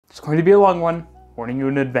It's going to be a long one, warning you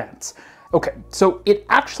in advance. Okay, so it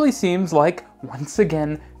actually seems like, once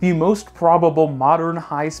again, the most probable modern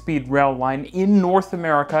high-speed rail line in North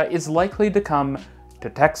America is likely to come to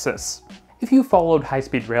Texas. If you followed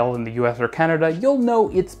high-speed rail in the US or Canada, you'll know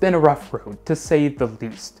it's been a rough road, to say the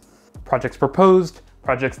least. Projects proposed,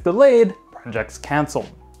 projects delayed, projects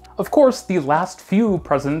cancelled. Of course, the last few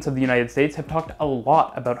presidents of the United States have talked a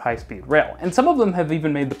lot about high-speed rail, and some of them have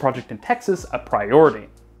even made the project in Texas a priority.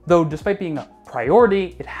 Though despite being a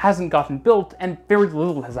priority, it hasn't gotten built, and very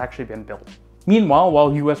little has actually been built. Meanwhile,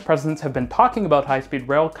 while US presidents have been talking about high-speed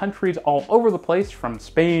rail, countries all over the place, from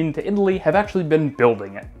Spain to Italy, have actually been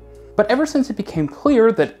building it. But ever since it became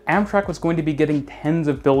clear that Amtrak was going to be getting tens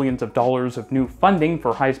of billions of dollars of new funding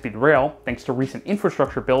for high-speed rail, thanks to recent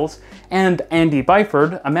infrastructure bills, and Andy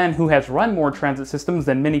Byford, a man who has run more transit systems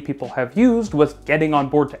than many people have used, was getting on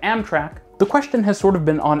board to Amtrak, the question has sort of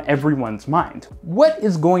been on everyone's mind. What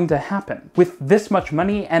is going to happen? With this much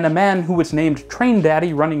money and a man who was named Train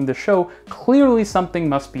Daddy running the show, clearly something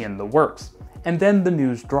must be in the works. And then the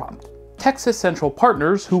news dropped. Texas Central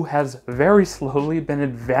Partners, who has very slowly been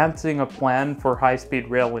advancing a plan for high-speed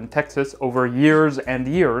rail in Texas over years and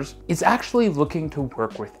years, is actually looking to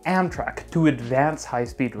work with Amtrak to advance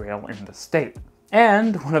high-speed rail in the state.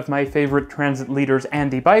 And one of my favorite transit leaders,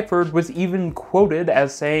 Andy Byford, was even quoted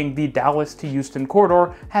as saying the Dallas to Houston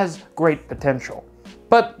corridor has great potential.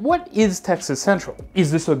 But what is Texas Central?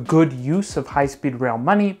 Is this a good use of high-speed rail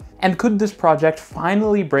money? And could this project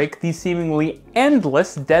finally break the seemingly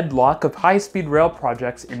endless deadlock of high-speed rail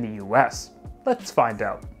projects in the US? Let's find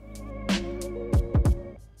out.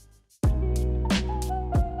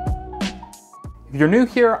 If you're new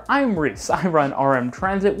here, I'm Reece. I run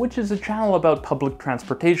RMTransit, which is a channel about public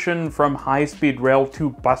transportation from high-speed rail to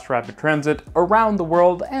bus rapid transit around the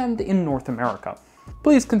world and in North America.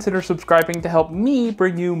 Please consider subscribing to help me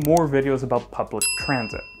bring you more videos about public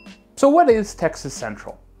transit. So what is Texas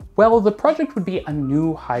Central? Well, the project would be a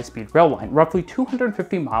new high-speed rail line, roughly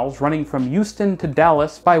 250 miles running from Houston to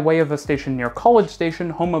Dallas by way of a station near College Station,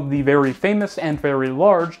 home of the very famous and very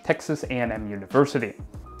large Texas A&M University.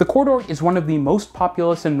 The corridor is one of the most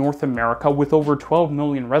populous in North America, with over 12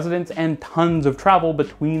 million residents and tons of travel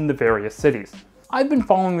between the various cities. I've been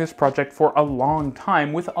following this project for a long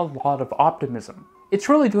time with a lot of optimism. It's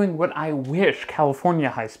really doing what I wish California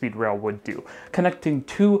high-speed rail would do, connecting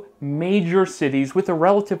two major cities with a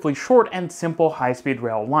relatively short and simple high-speed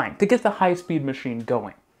rail line to get the high-speed machine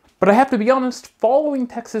going. But I have to be honest, following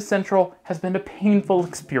Texas Central has been a painful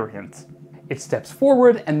experience. It steps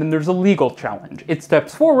forward and then there's a legal challenge. It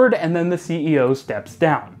steps forward and then the CEO steps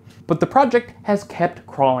down. But the project has kept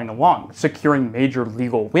crawling along, securing major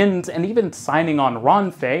legal wins and even signing on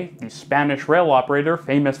Renfe, the Spanish rail operator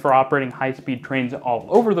famous for operating high-speed trains all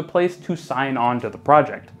over the place, to sign on to the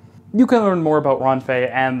project. You can learn more about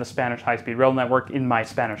Renfe and the Spanish high-speed rail network in my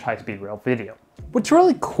Spanish high-speed rail video. What's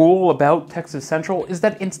really cool about Texas Central is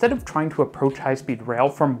that instead of trying to approach high-speed rail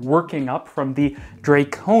from working up from the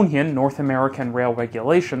draconian North American rail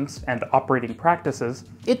regulations and operating practices,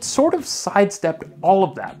 it sort of sidestepped all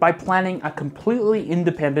of that by planning a completely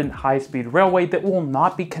independent high-speed railway that will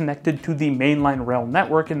not be connected to the mainline rail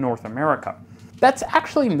network in North America. That's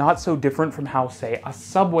actually not so different from how, say, a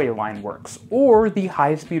subway line works, or the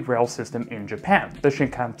high-speed rail system in Japan, the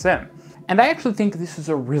Shinkansen. And I actually think this is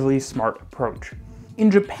a really smart approach. In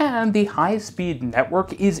Japan, the high-speed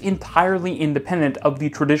network is entirely independent of the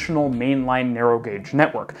traditional mainline narrow gauge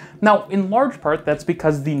network. Now, in large part, that's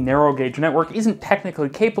because the narrow gauge network isn't technically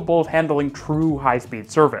capable of handling true high-speed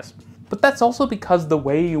service. But that's also because the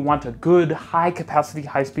way you want a good, high-capacity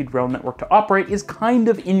high-speed rail network to operate is kind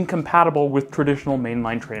of incompatible with traditional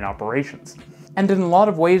mainline train operations. And in a lot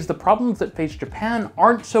of ways, the problems that face Japan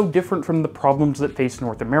aren't so different from the problems that face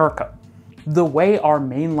North America. The way our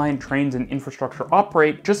mainline trains and infrastructure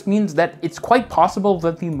operate just means that it's quite possible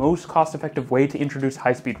that the most cost-effective way to introduce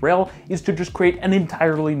high-speed rail is to just create an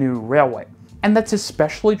entirely new railway. And that's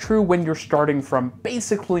especially true when you're starting from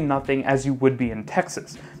basically nothing, as you would be in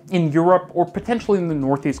Texas. In Europe, or potentially in the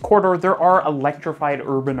Northeast Corridor, there are electrified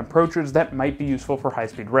urban approaches that might be useful for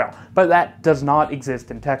high-speed rail, but that does not exist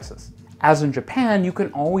in Texas. As in Japan, you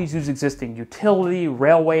can always use existing utility,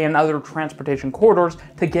 railway, and other transportation corridors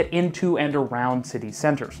to get into and around city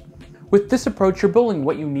centers. With this approach, you're building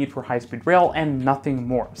what you need for high-speed rail and nothing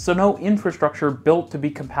more, so no infrastructure built to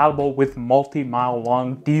be compatible with multi-mile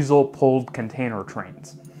long diesel-pulled container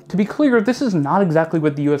trains. To be clear, this is not exactly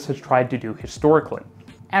what the US has tried to do historically.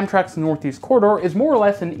 Amtrak's Northeast Corridor is more or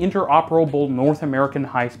less an interoperable North American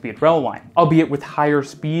high-speed rail line, albeit with higher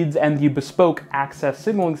speeds and the bespoke access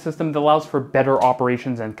signaling system that allows for better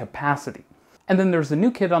operations and capacity. And then there's the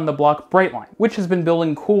new kid on the block, Brightline, which has been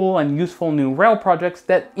building cool and useful new rail projects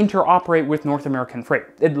that interoperate with North American freight,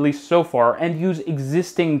 at least so far, and use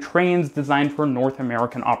existing trains designed for North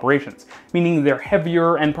American operations, meaning they're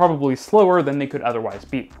heavier and probably slower than they could otherwise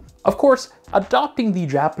be. Of course, adopting the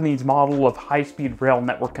Japanese model of high-speed rail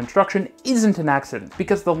network construction isn't an accident,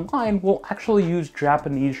 because the line will actually use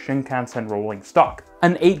Japanese Shinkansen rolling stock,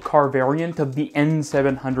 an 8-car variant of the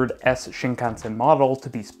N700S Shinkansen model to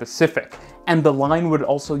be specific, and the line would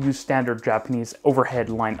also use standard Japanese overhead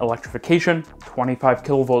line electrification, 25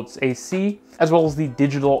 kilovolts AC, as well as the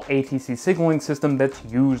digital ATC signaling system that's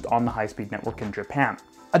used on the high-speed network in Japan.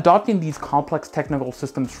 Adopting these complex technical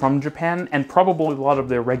systems from Japan, and probably a lot of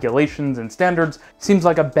their regulations and standards, seems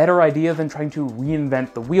like a better idea than trying to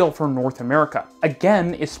reinvent the wheel for North America.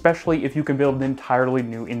 Again, especially if you can build an entirely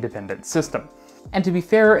new independent system. And to be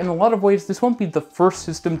fair, in a lot of ways, this won't be the first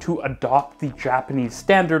system to adopt the Japanese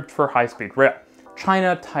standards for high-speed rail.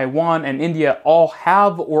 China, Taiwan, and India all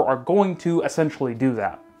have or are going to essentially do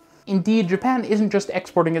that. Indeed, Japan isn't just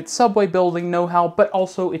exporting its subway building know-how, but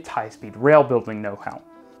also its high-speed rail building know-how.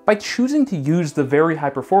 By choosing to use the very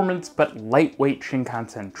high-performance but lightweight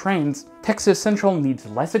Shinkansen trains, Texas Central needs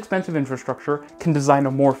less expensive infrastructure, can design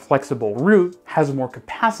a more flexible route, has more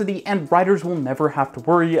capacity, and riders will never have to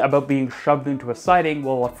worry about being shoved into a siding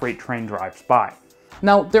while a freight train drives by.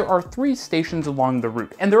 Now, there are 3 stations along the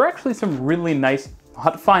route, and there are actually some really nice,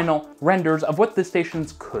 not final, renders of what the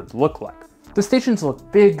stations could look like. The stations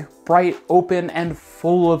look big, bright, open, and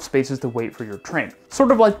full of spaces to wait for your train,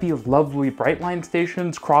 sort of like the lovely Brightline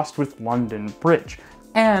stations crossed with London Bridge.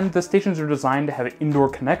 And the stations are designed to have indoor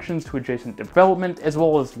connections to adjacent development, as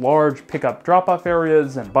well as large pickup drop-off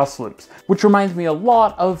areas and bus loops, which reminds me a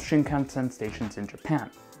lot of Shinkansen stations in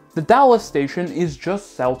Japan. The Dallas station is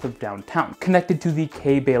just south of downtown, connected to the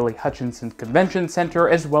K. Bailey Hutchinson Convention Center,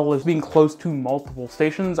 as well as being close to multiple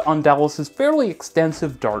stations on Dallas's fairly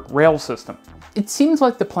extensive DART rail system. It seems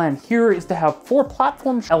like the plan here is to have 4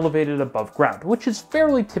 platforms elevated above ground, which is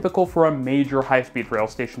fairly typical for a major high-speed rail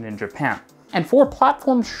station in Japan. And 4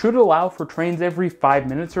 platforms should allow for trains every 5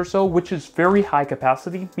 minutes or so, which is very high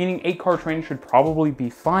capacity, meaning 8-car trains should probably be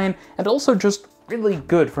fine, and also just really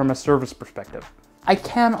good from a service perspective. I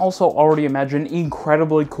can also already imagine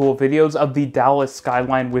incredibly cool videos of the Dallas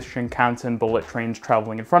skyline with Shinkansen bullet trains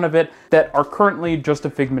traveling in front of it that are currently just a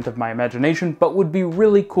figment of my imagination, but would be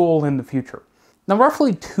really cool in the future. Now,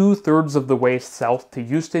 roughly 2/3 of the way south to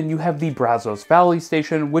Houston, you have the Brazos Valley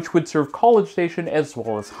Station, which would serve College Station as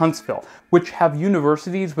well as Huntsville, which have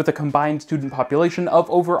universities with a combined student population of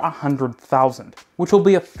over 100,000, which will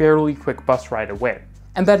be a fairly quick bus ride away.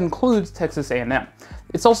 And that includes Texas A&M.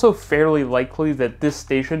 It's also fairly likely that this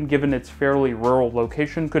station, given its fairly rural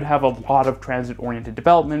location, could have a lot of transit-oriented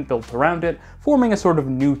development built around it, forming a sort of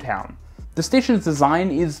new town. The station's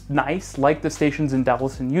design is nice, like the stations in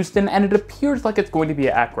Dallas and Houston, and it appears like it's going to be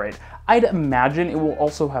at grade. I'd imagine it will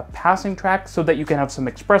also have passing tracks so that you can have some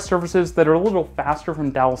express services that are a little faster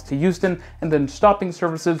from Dallas to Houston, and then stopping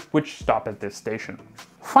services which stop at this station.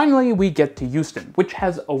 Finally, we get to Houston, which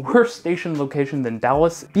has a worse station location than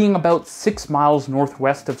Dallas, being about 6 miles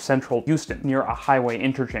northwest of central Houston, near a highway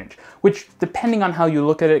interchange, which, depending on how you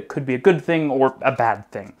look at it, could be a good thing or a bad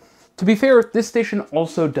thing. To be fair, this station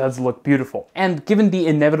also does look beautiful, and given the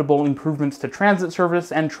inevitable improvements to transit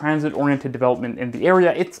service and transit-oriented development in the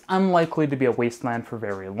area, it's unlikely to be a wasteland for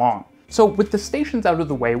very long. So with the stations out of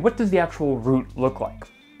the way, what does the actual route look like?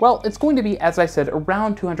 Well, it's going to be, as I said,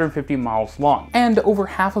 around 250 miles long, and over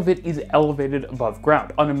half of it is elevated above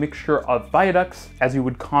ground on a mixture of viaducts, as you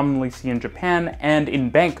would commonly see in Japan, and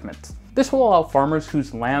embankments. This will allow farmers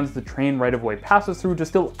whose lands the train right-of-way passes through to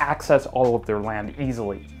still access all of their land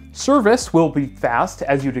easily. Service will be fast,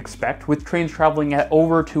 as you'd expect, with trains traveling at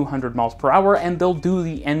over 200 miles per hour, and they'll do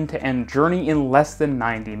the end-to-end journey in less than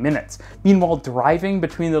 90 minutes. Meanwhile, driving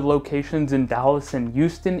between the locations in Dallas and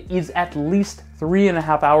Houston is at least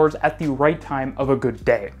 3.5 hours at the right time of a good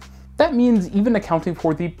day. That means even accounting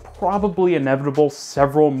for the probably inevitable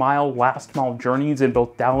several-mile last-mile journeys in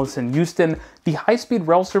both Dallas and Houston, the high-speed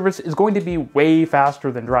rail service is going to be way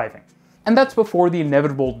faster than driving. And that's before the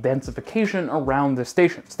inevitable densification around the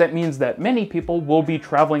stations. That means that many people will be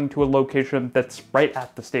traveling to a location that's right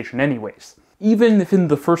at the station anyways. Even if in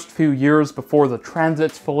the first few years before the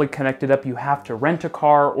transit's fully connected up you have to rent a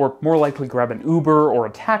car, or more likely grab an Uber or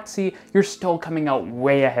a taxi, you're still coming out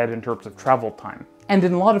way ahead in terms of travel time. And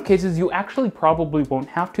in a lot of cases you actually probably won't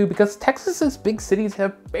have to, because Texas's big cities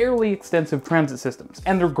have fairly extensive transit systems,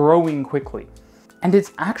 and they're growing quickly. And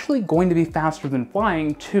it's actually going to be faster than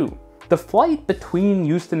flying too. The flight between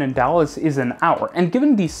Houston and Dallas is an hour, and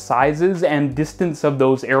given the sizes and distance of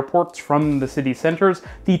those airports from the city centers,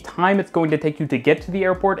 the time it's going to take you to get to the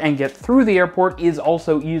airport and get through the airport is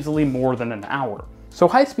also easily more than an hour. So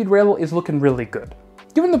high-speed rail is looking really good.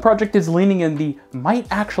 Given the project is leaning in the might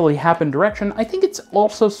actually happen direction, I think it's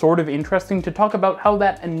also sort of interesting to talk about how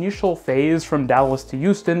that initial phase from Dallas to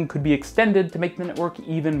Houston could be extended to make the network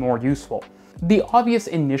even more useful. The obvious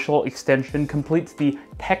initial extension completes the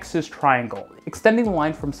Texas Triangle, extending the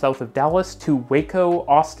line from south of Dallas to Waco,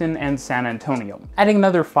 Austin, and San Antonio, adding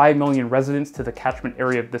another 5 million residents to the catchment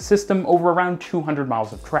area of the system over around 200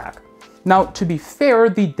 miles of track. Now, to be fair,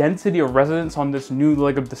 the density of residents on this new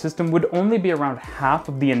leg of the system would only be around half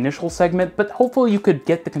of the initial segment, but hopefully you could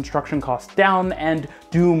get the construction costs down and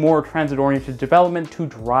do more transit-oriented development to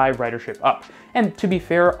drive ridership up. And to be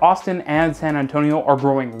fair, Austin and San Antonio are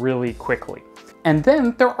growing really quickly. And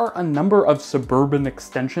then there are a number of suburban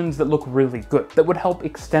extensions that look really good, that would help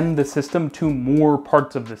extend the system to more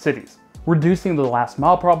parts of the cities, reducing the last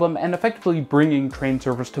mile problem and effectively bringing train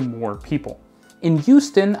service to more people. In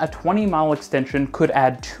Houston, a 20-mile extension could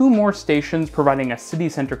add 2 more stations, providing a city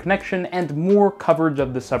center connection and more coverage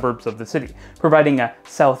of the suburbs of the city, providing a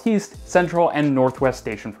southeast, central, and northwest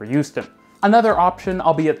station for Houston. Another option,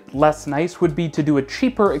 albeit less nice, would be to do a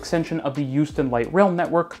cheaper extension of the Houston Light Rail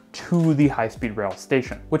network to the high-speed rail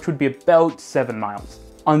station, which would be about 7 miles.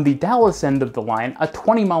 On the Dallas end of the line, a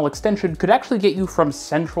 20-mile extension could actually get you from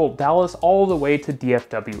central Dallas all the way to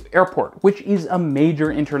DFW Airport, which is a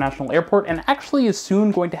major international airport and actually is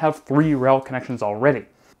soon going to have 3 rail connections already.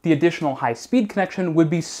 The additional high-speed connection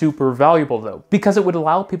would be super valuable though, because it would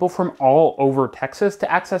allow people from all over Texas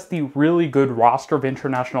to access the really good roster of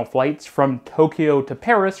international flights from Tokyo to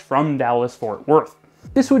Paris from Dallas-Fort Worth.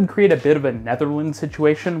 This would create a bit of a Netherlands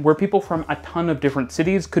situation where people from a ton of different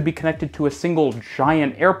cities could be connected to a single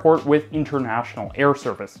giant airport with international air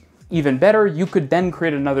service. Even better, you could then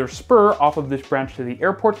create another spur off of this branch to the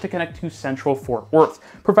airport to connect to central Fort Worth,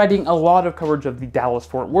 providing a lot of coverage of the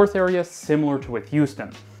Dallas-Fort Worth area similar to with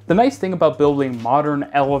Houston. The nice thing about building modern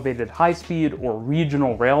elevated high-speed or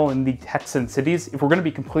regional rail in the Texan cities, if we're going to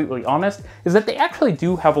be completely honest, is that they actually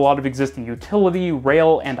do have a lot of existing utility,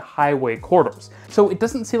 rail, and highway corridors. So it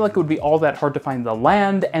doesn't seem like it would be all that hard to find the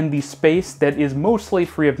land and the space that is mostly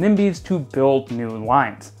free of NIMBYs to build new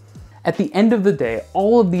lines. At the end of the day,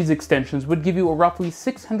 all of these extensions would give you a roughly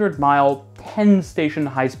 600-mile, 10-station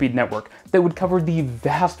high-speed network that would cover the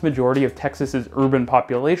vast majority of Texas's urban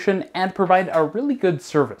population and provide a really good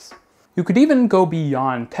service. You could even go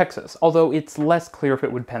beyond Texas, although it's less clear if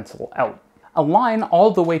it would pencil out. A line all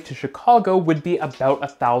the way to Chicago would be about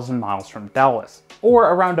 1,000 miles from Dallas, or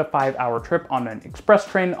around a 5-hour trip on an express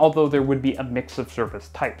train, although there would be a mix of service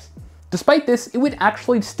types. Despite this, it would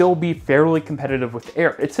actually still be fairly competitive with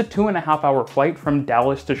air. It's a 2.5-hour flight from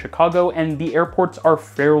Dallas to Chicago, and the airports are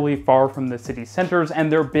fairly far from the city centers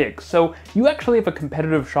and they're big, so you actually have a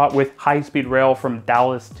competitive shot with high-speed rail from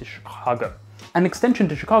Dallas to Chicago. An extension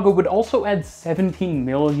to Chicago would also add 17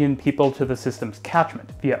 million people to the system's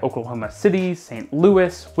catchment via Oklahoma City, St.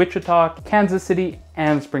 Louis, Wichita, Kansas City,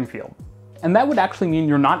 and Springfield. And that would actually mean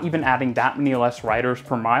you're not even adding that many less riders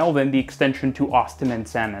per mile than the extension to Austin and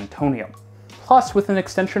San Antonio. Plus, with an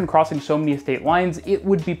extension crossing so many state lines, it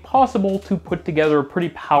would be possible to put together a pretty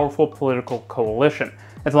powerful political coalition,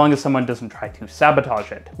 as long as someone doesn't try to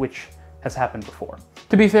sabotage it, which has happened before.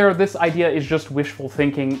 To be fair, this idea is just wishful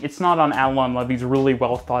thinking. It's not on Alan Levy's really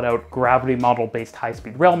well thought out gravity model based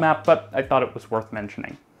high-speed rail map, but I thought it was worth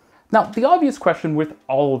mentioning. Now, the obvious question with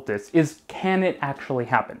all of this is, can it actually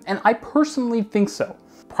happen? And I personally think so.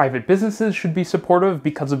 Private businesses should be supportive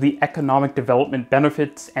because of the economic development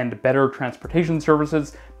benefits and better transportation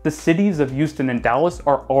services. The cities of Houston and Dallas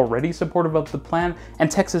are already supportive of the plan, and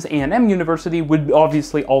Texas A&M University would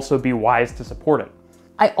obviously also be wise to support it.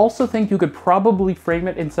 I also think you could probably frame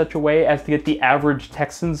it in such a way as to get the average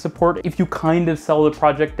Texan support if you kind of sell the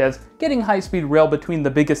project as getting high-speed rail between the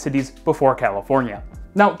biggest cities before California.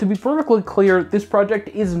 Now, to be perfectly clear, this project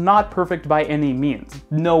is not perfect by any means.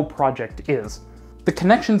 No project is. The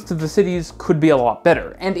connections to the cities could be a lot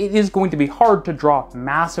better, and it is going to be hard to draw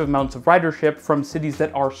massive amounts of ridership from cities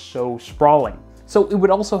that are so sprawling. So it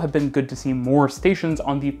would also have been good to see more stations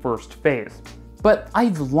on the first phase. But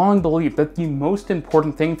I've long believed that the most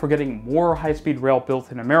important thing for getting more high-speed rail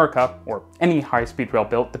built in America, or any high-speed rail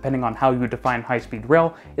built depending on how you define high-speed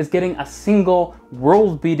rail, is getting a single,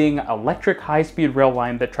 world-beating electric high-speed rail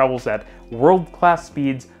line that travels at world-class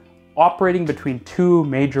speeds, operating between 2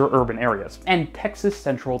 major urban areas. And Texas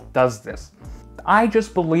Central does this. I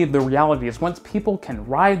just believe the reality is once people can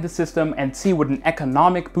ride the system and see what an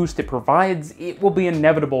economic boost it provides, it will be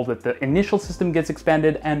inevitable that the initial system gets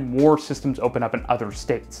expanded and more systems open up in other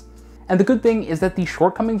states. And the good thing is that the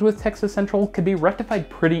shortcomings with Texas Central can be rectified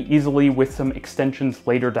pretty easily with some extensions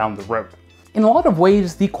later down the road. In a lot of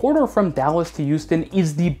ways, the corridor from Dallas to Houston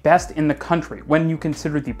is the best in the country when you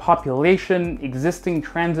consider the population, existing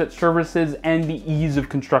transit services, and the ease of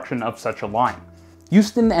construction of such a line.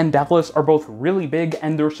 Houston and Dallas are both really big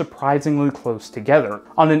and they're surprisingly close together.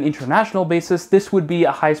 On an international basis, this would be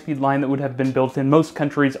a high-speed line that would have been built in most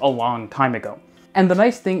countries a long time ago. And the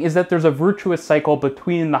nice thing is that there's a virtuous cycle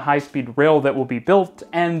between the high-speed rail that will be built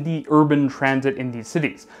and the urban transit in these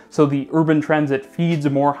cities. So the urban transit feeds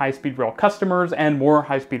more high-speed rail customers, and more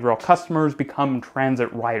high-speed rail customers become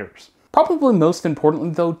transit riders. Probably most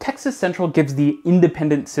importantly though, Texas Central gives the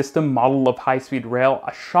independent system model of high-speed rail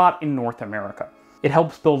a shot in North America. It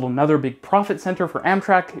helps build another big profit center for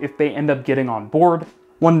Amtrak if they end up getting on board,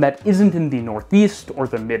 one that isn't in the Northeast or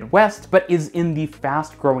the Midwest, but is in the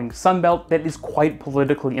fast-growing Sunbelt that is quite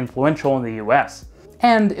politically influential in the US.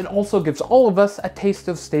 And it also gives all of us a taste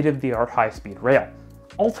of state-of-the-art high-speed rail.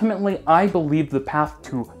 Ultimately, I believe the path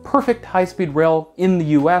to perfect high-speed rail in the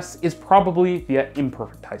US is probably via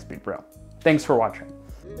imperfect high-speed rail. Thanks for watching.